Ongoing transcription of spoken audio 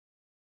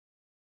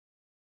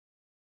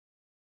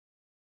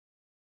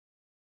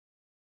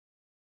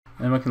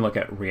And then we can look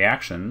at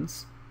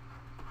reactions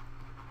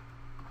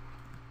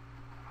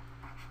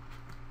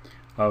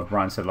of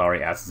Bronsted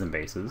Lowry acids and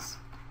bases.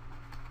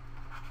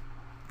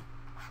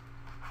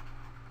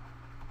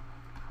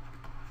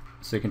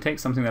 So you can take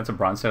something that's a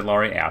Bronsted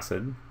Lowry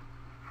acid,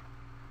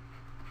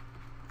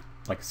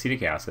 like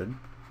acetic acid,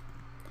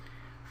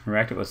 and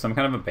react it with some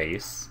kind of a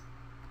base,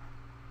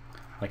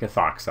 like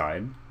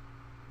ethoxide.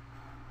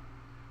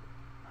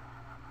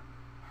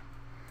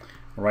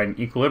 We'll write an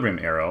equilibrium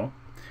arrow.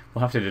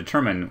 We'll have to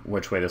determine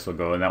which way this will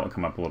go, and that will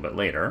come up a little bit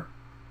later.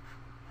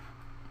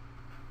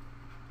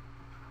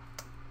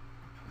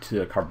 To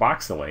the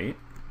carboxylate,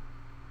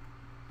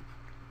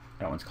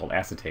 that one's called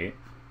acetate,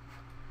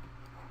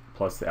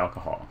 plus the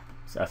alcohol,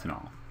 it's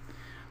ethanol.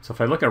 So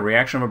if I look at a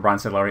reaction of a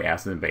Bronsted Lowry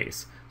acid and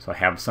base, so I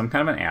have some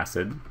kind of an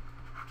acid,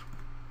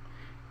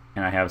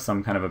 and I have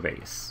some kind of a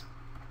base.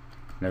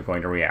 And they're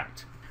going to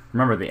react.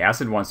 Remember, the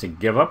acid wants to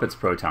give up its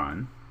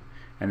proton,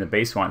 and the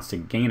base wants to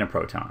gain a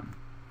proton.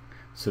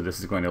 So this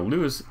is going to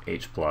lose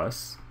H+.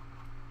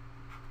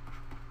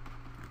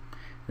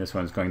 This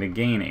one's going to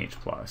gain H+.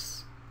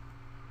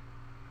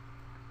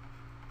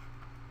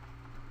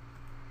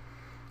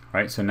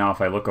 Right, so now if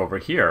I look over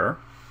here,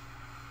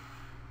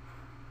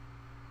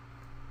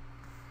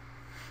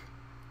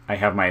 I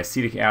have my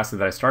acetic acid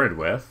that I started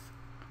with,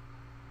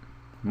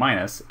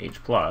 minus H+.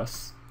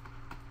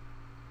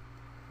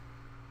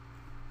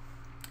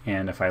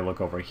 And if I look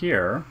over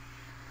here,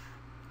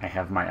 I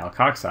have my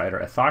alkoxide or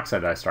ethoxide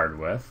that I started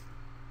with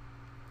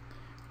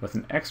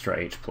an extra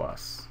H+.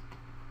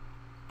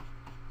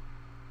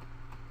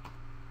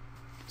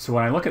 So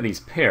when I look at these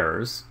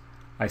pairs,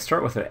 I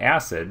start with an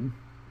acid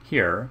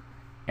here,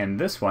 and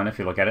this one, if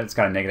you look at it, it's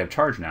got a negative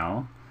charge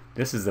now.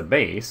 This is the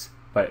base,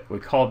 but we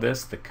call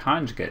this the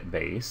conjugate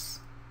base.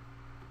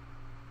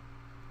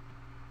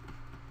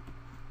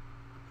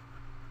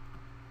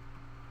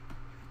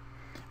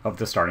 Of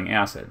the starting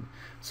acid.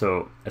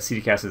 So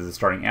acetic acid is the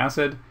starting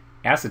acid,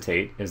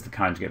 acetate is the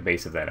conjugate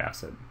base of that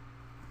acid.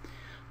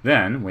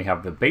 Then we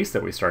have the base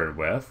that we started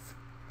with,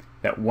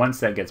 that once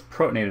that gets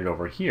protonated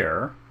over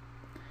here,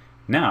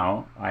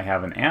 now I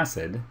have an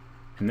acid,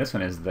 and this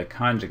one is the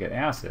conjugate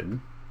acid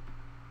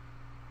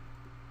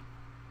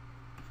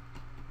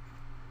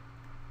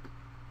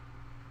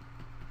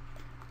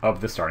of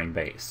the starting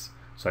base.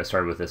 So I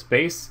started with this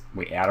base,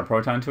 we add a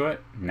proton to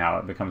it, now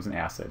it becomes an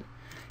acid.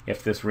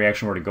 If this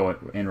reaction were to go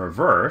in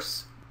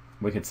reverse,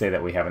 we could say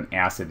that we have an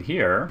acid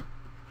here,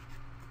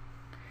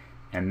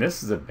 and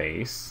this is a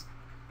base,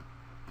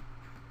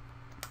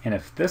 and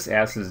if this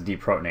acid is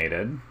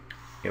deprotonated,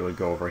 it would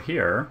go over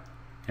here,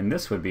 and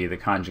this would be the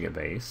conjugate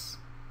base.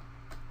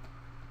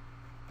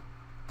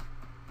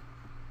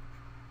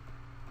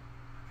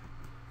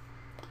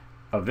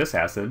 Of this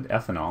acid,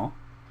 ethanol,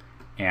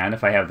 and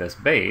if I have this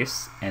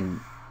base and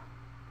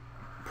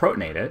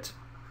protonate it,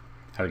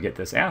 I would get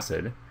this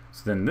acid,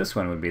 so then this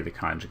one would be the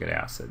conjugate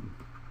acid.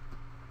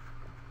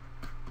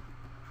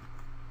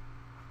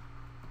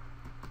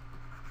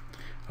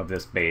 Of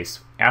this base,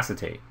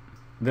 acetate.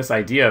 This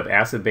idea of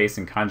acid base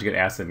and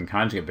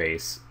conjugate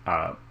base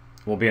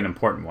will be an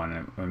important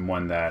one, and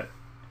one that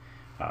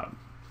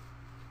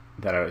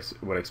that I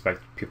would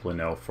expect people to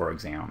know for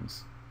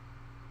exams.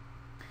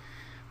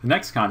 The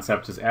next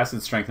concept is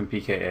acid strength and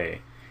pKa,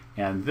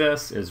 and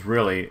this is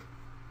really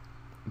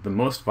the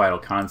most vital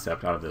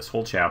concept out of this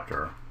whole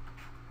chapter.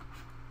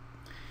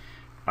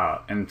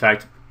 In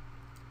fact,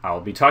 I'll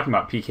be talking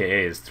about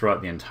pKa's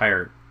throughout the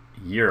entire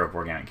year of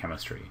organic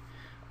chemistry.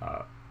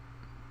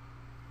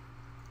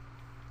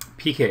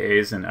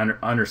 pKa's and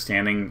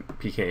understanding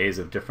pKa's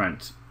of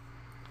different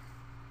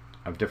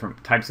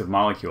types of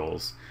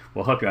molecules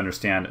will help you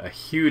understand a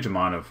huge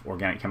amount of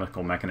organic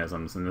chemical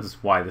mechanisms, and this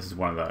is why this is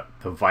one of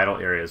the vital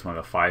areas, one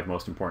of the 5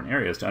 most important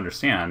areas to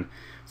understand,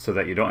 so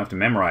that you don't have to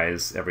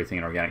memorize everything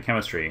in organic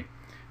chemistry,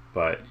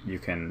 but you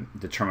can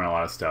determine a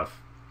lot of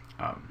stuff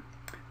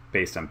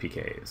based on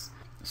pKa's.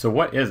 So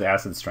what is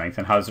acid strength,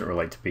 and how does it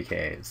relate to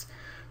pKa's?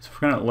 So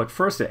if we're going to look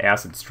first at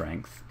acid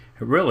strength,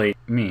 it really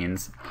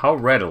means how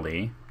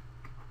readily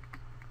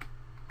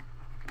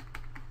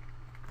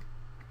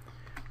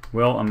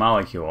will a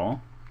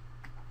molecule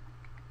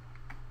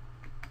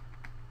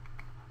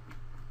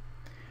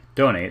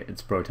donate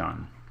its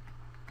proton.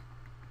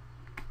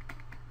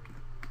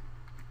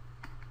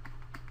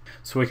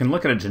 So we can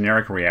look at a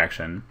generic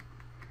reaction,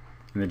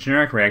 and the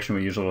generic reaction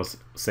we usually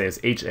say is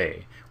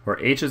HA, where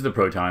H is the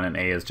proton and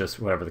A is just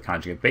whatever the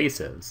conjugate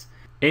base is.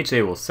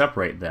 HA will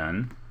separate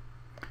then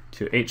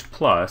to H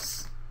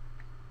plus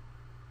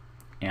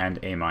and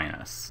A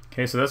minus.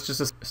 Okay, so that's just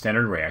a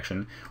standard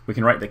reaction. We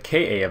can write the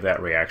Ka of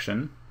that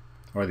reaction,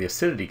 or the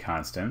acidity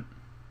constant,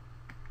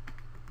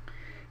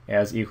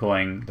 as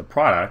equaling the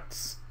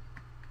products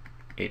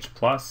H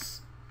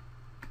plus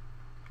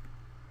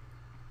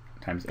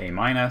times A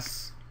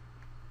minus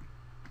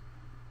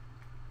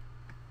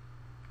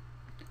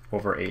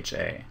over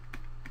HA.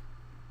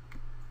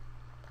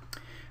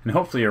 And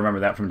hopefully you remember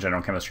that from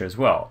general chemistry as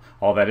well.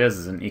 All that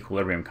is an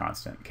equilibrium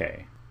constant,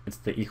 K. It's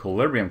the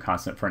equilibrium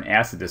constant for an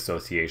acid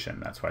dissociation.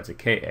 That's why it's a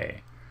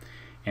Ka.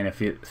 And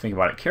if you think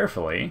about it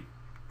carefully,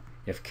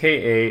 if Ka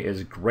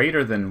is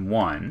greater than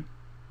 1,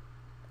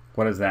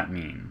 what does that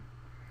mean?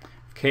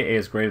 If Ka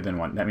is greater than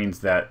 1, that means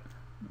that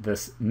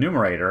this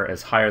numerator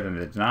is higher than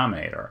the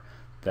denominator,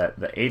 that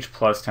the H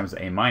plus times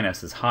the A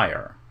minus is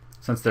higher.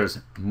 Since there's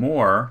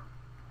more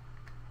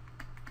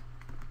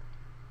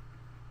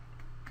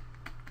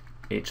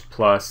H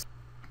plus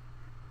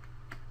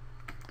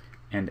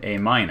and A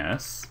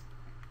minus,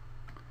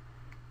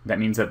 that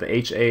means that the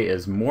HA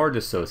is more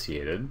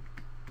dissociated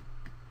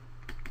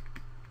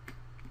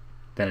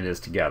than it is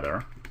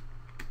together,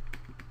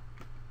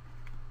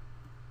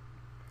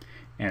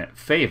 and it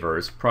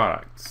favors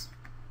products.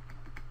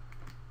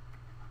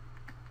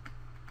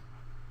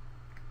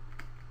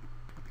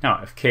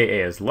 Now, if Ka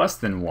is less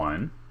than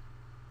 1,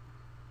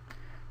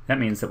 that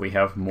means that we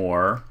have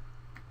more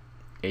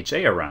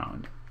HA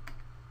around,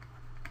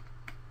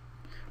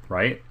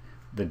 right?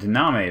 The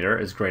denominator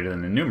is greater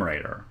than the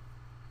numerator,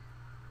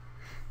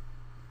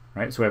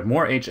 right? So we have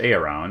more HA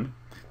around.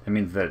 That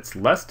means that it's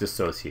less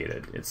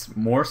dissociated. It's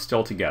more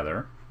still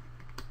together.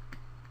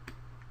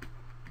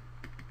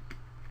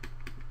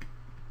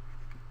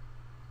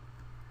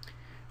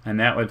 And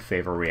that would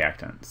favor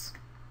reactants.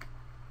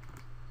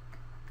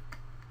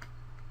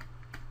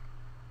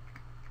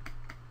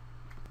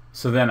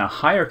 So then a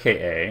higher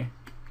Ka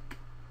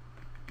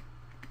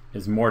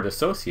is more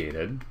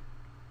dissociated.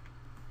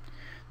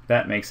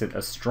 That makes it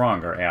a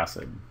stronger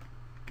acid.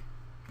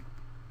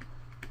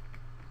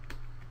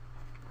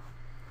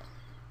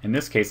 In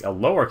this case, a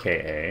lower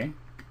Ka,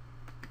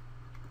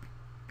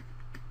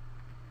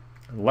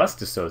 less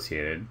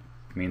dissociated,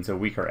 means a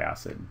weaker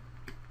acid.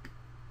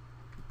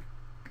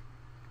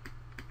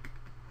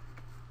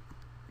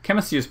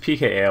 Chemists use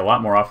pKa a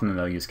lot more often than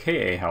they'll use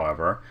Ka,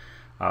 however.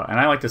 And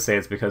I like to say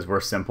it's because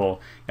we're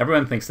simple.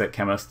 Everyone thinks that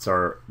chemists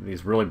are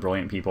these really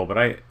brilliant people,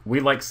 but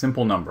we like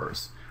simple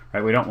numbers.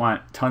 Right? We don't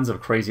want tons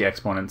of crazy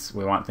exponents.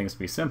 We want things to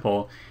be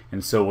simple,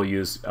 and so we'll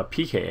use a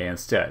pKa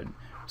instead.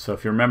 So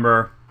if you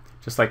remember,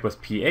 just like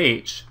with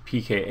pH,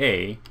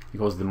 pKa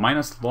equals the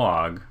minus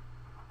log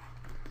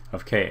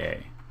of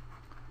Ka.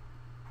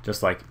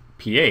 Just like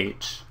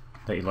pH,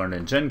 that you learned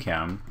in Gen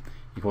Chem,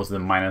 equals the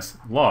minus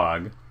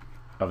log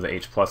of the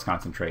H plus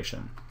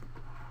concentration.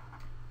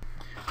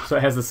 So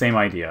it has the same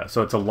idea.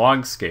 So it's a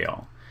log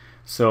scale.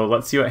 So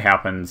let's see what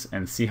happens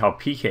and see how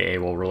pKa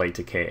will relate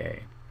to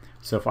Ka.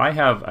 So if I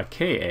have a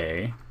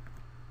Ka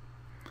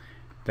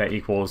that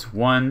equals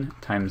 1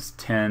 times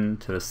 10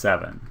 to the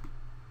 7.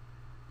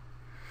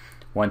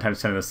 1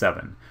 times 10 to the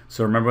 7.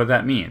 So remember what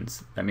that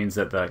means. That means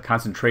that the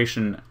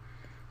concentration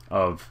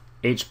of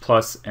H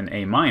plus and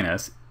A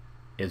minus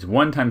is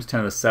 1 times 10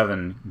 to the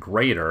 7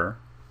 greater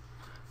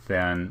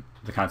than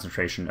the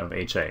concentration of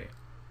HA.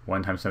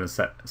 1 times 10 to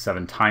the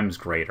 7 times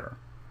greater.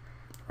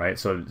 Right?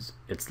 So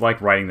it's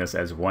like writing this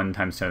as 1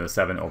 times 10 to the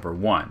 7 over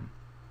 1.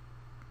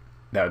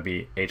 That would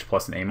be H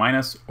plus and A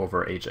minus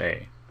over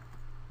HA.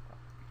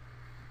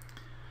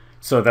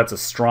 So that's a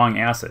strong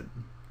acid,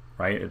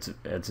 right?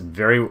 It's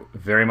very,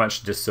 very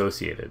much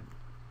dissociated.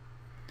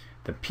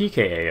 The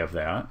pKa of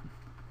that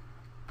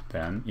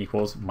then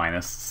equals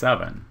minus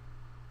 7.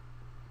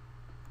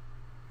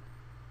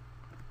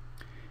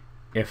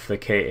 If the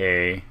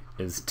Ka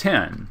is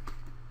 10,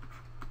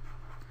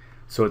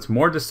 so it's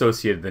more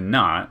dissociated than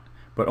not,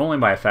 but only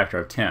by a factor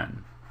of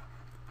 10.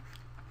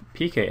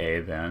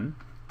 pKa then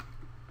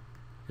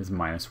is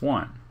minus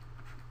 1.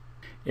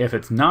 If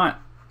it's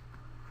not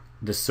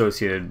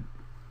dissociated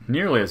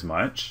nearly as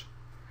much,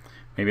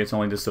 maybe it's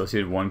only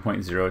dissociated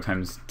 1.0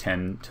 times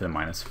 10 to the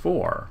minus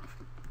 4.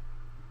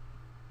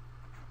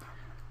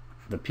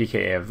 The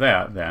pKa of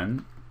that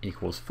then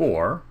equals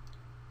 4.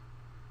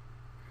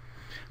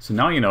 So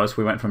now you notice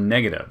we went from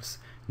negatives.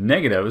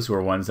 Negatives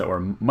were ones that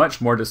were much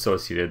more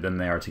dissociated than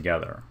they are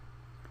together.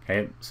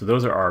 Okay, so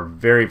those are our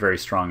very, very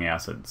strong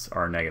acids,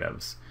 our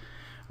negatives.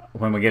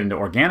 When we get into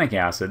organic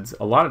acids,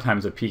 a lot of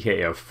times a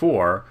pKa of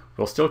 4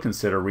 we'll still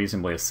consider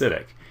reasonably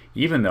acidic,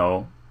 even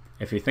though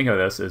if you think of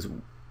this as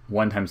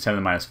 1 times 10 to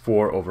the minus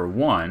 4 over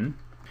 1,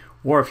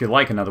 or if you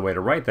like, another way to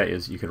write that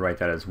is you could write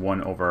that as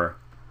 1 over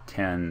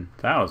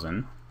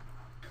 10,000.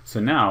 So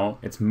now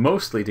it's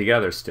mostly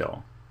together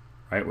still.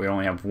 Right? We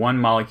only have one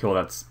molecule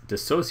that's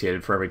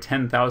dissociated for every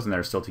 10,000 that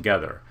are still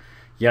together.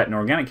 Yet in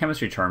organic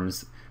chemistry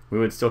terms, we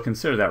would still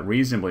consider that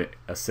reasonably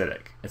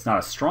acidic. It's not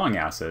a strong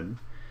acid.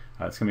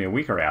 It's going to be a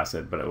weaker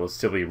acid, but it will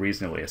still be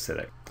reasonably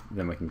acidic.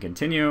 Then we can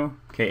continue.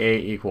 Ka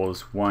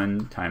equals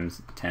 1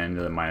 times 10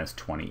 to the minus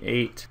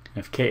 28.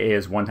 If Ka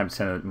is 1 times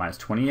 10 to the minus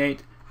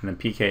 28, and then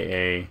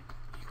pKa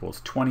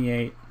equals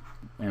 28.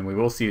 And we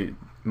will see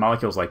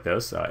molecules like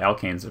this,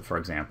 alkanes for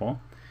example,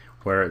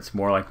 where it's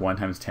more like 1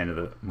 times 10 to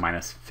the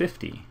minus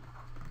 50.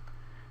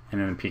 And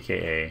then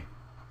pKa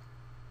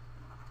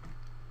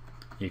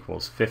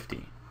equals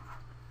 50.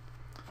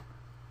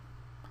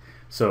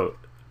 So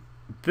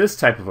this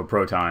type of a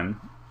proton,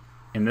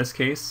 in this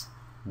case,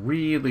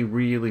 really,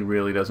 really,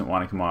 really doesn't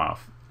want to come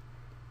off.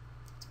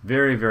 It's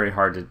very, very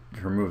hard to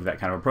remove that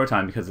kind of a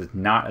proton because it's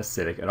not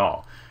acidic at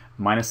all.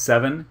 Minus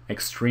 7,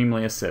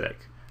 extremely acidic.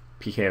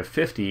 pK of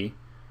 50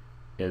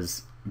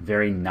 is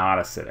very not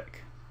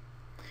acidic.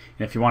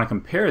 And if you want to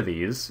compare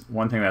these,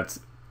 one thing that's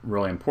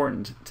really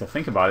important to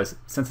think about is,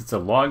 since it's a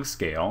log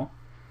scale,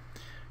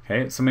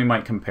 okay, somebody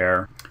might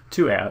compare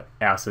two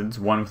acids,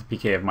 one with a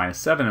pK of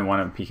 -7 and one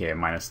with a pK of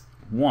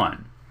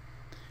 -1.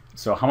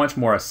 So how much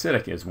more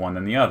acidic is one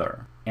than the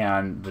other?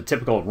 And the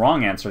typical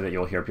wrong answer that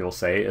you'll hear people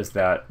say is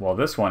that, well,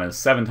 this one is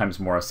 7 times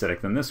more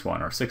acidic than this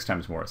one, or 6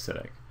 times more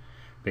acidic,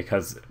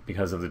 because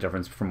of the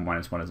difference from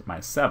 -1 to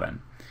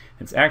 -7.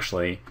 It's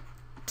actually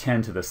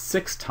 10 to the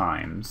 6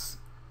 times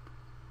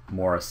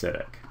more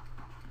acidic,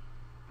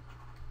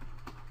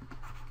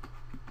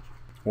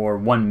 or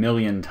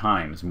 1,000,000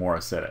 times more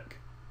acidic.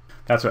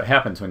 That's what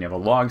happens when you have a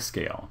log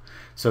scale.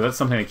 So that's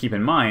something to keep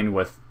in mind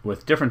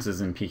with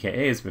differences in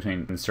pKa's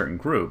between certain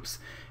groups,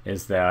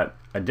 is that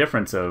a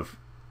difference of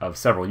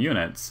several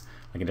units,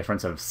 like a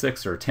difference of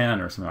 6 or 10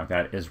 or something like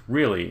that, is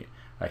really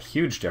a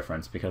huge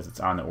difference because it's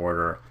on the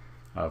order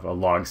of a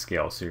log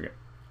scale. So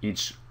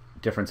each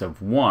difference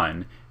of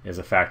 1 is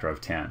a factor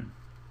of 10.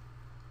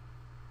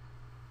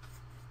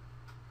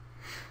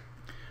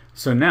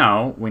 So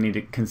now we need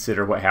to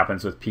consider what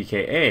happens with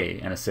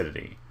pKa and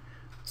acidity.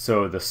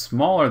 So the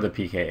smaller the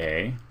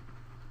pKa,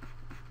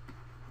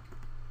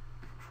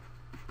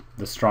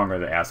 the stronger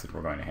the acid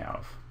we're going to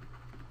have,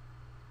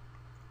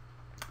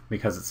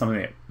 because it's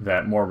something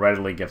that more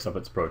readily gives up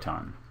its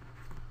proton.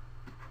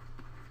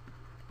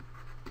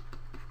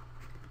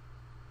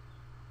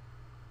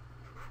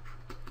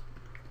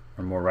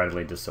 Or more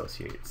readily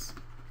dissociates.